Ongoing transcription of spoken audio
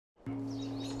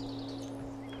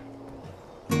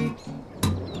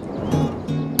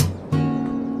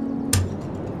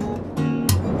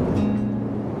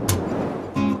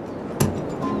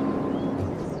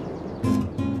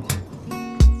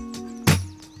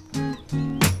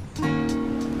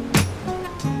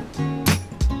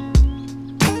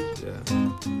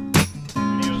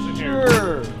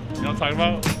talking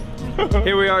about?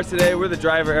 Here we are today, we're the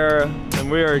driver era, and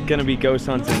we are gonna be ghost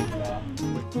hunting.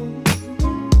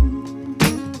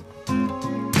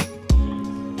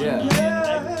 Yeah.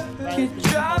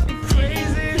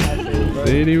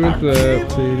 Sadie, what's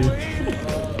up, Sadie?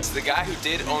 So the guy who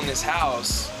did own this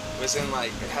house was in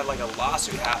had a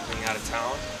lawsuit happening out of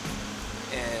town,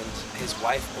 and his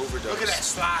wife overdosed. Look at that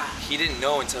slide. He didn't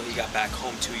know until he got back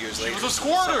home 2 years later. It was a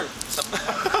squirter.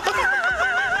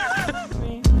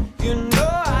 You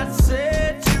know I'd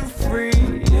set you free,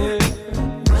 yeah.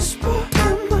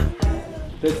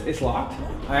 It's locked?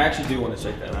 I actually do want to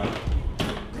check that out.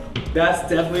 That's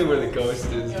definitely where the ghost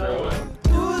is, bro.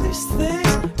 Do these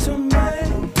things to me.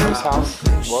 Whose house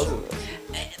wasn't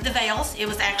this? The Vales. It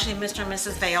was actually Mr. and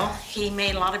Mrs. Vale. He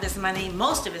made a lot of his money,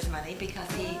 most of his money, because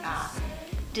he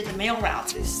did the mail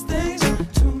routes. These things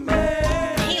to me.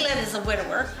 He lived as a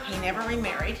widower. He never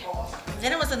remarried.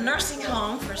 Then it was a nursing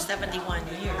home for 71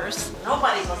 years.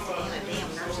 Nobody was staying in a damn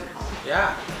nursing home.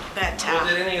 Yeah. But Well,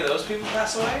 did any of those people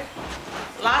pass away?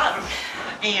 a lot of them.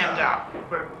 And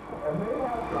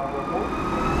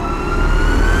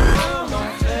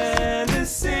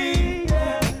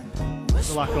There's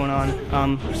a lot going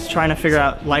on. Just trying to figure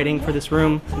out lighting for this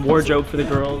room, wardrobe for the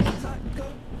girls.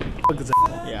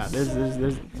 Yeah,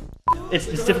 there's it's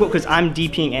difficult because I'm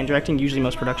DPing and directing. Usually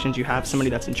most productions you have somebody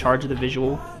that's in charge of the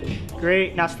visual.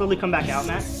 Great, now slowly come back out,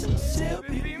 Matt.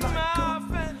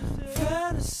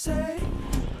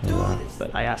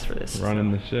 But I asked for this.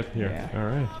 Running the ship here. Yeah. All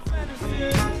right.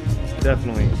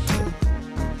 Definitely.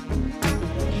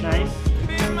 Nice.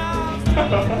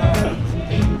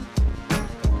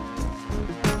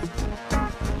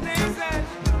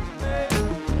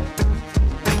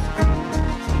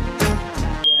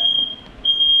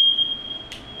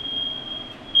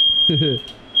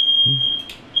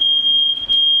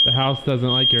 The house doesn't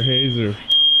like your hazer.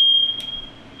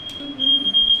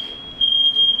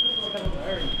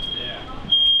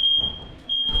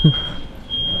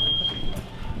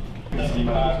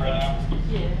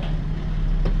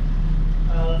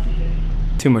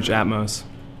 Too much Atmos.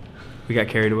 We got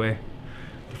carried away.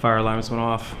 The fire alarms went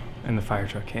off and the fire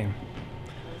truck came.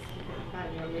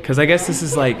 Because I guess this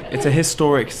is it's a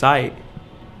historic site.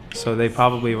 So they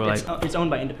probably were It's owned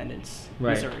by Independence,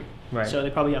 Right, Missouri. right. So they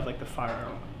probably have the fire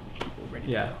people ready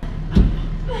to yeah. go.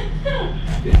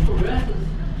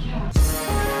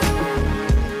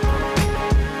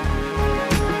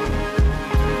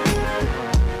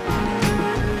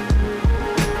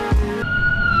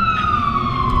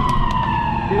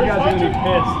 These guys are gonna be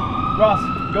pissed. Ross,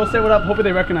 go say what up. Hopefully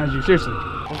they recognize you. Seriously.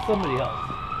 It's somebody else.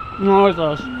 No, it's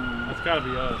us. It's gotta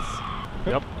be us.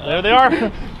 Yep. There they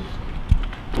are.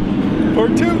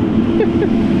 Part 2. It's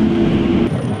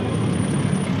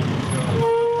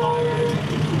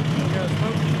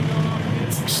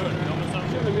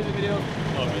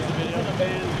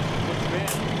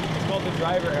called the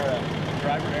Driver Era.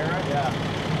 Driver era? Yeah.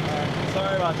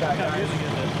 Sorry about that, guys.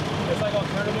 It's like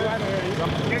alternative.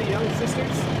 Any young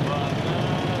sisters?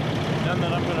 None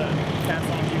that I'm gonna pass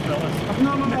on to you fellas.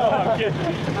 No. I'm kidding.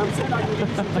 I'm saying I can give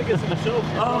you some tickets to the show.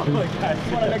 Oh my god. I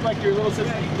want to make like your little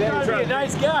sister. You're a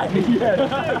nice guy.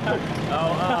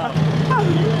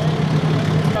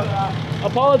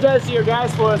 Apologize to your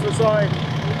guys for us. We're sorry.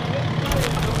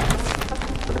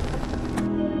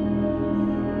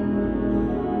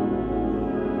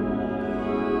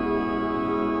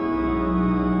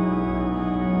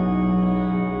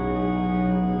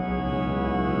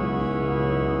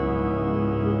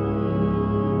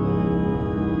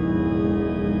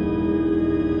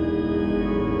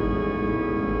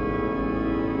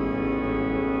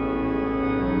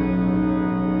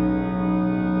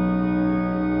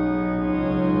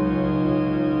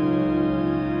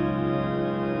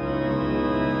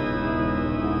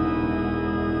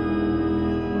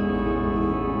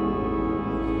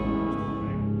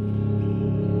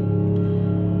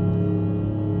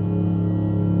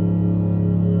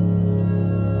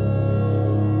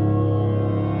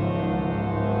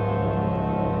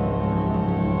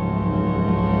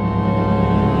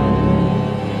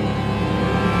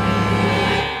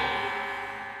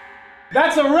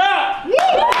 That's a wrap! Good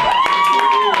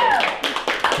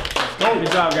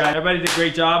job, guys. Everybody did a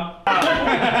great job.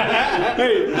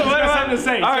 Hey, what do I have to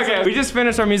say? All right, okay. We just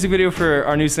finished our music video for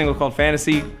our new single called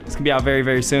Fantasy. It's gonna be out very,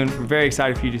 very soon. We're very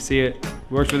excited for you to see it.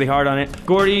 We worked really hard on it.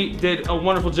 Gordy did a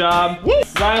wonderful job.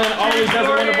 Rylan always does a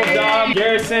wonderful job.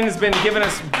 Garrison has been giving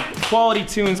us quality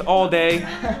tunes all day.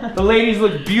 The ladies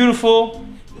look beautiful.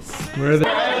 Where are they?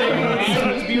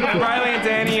 Riley and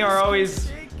Danny are always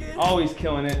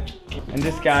killing it. And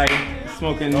this guy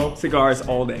smoking cigars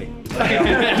all day. I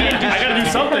gotta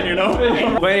do something, you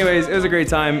know? But anyways, it was a great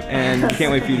time, and we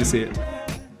can't wait for you to see it.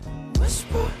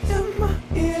 Whisper in my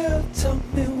ear, tell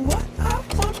me what I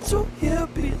want to hear.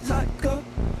 Be like a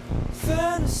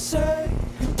fantasy.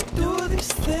 Do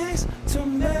these things to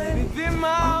me. Be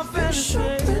my fantasy.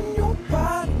 In your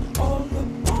body, all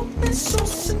the moment so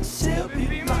sincere.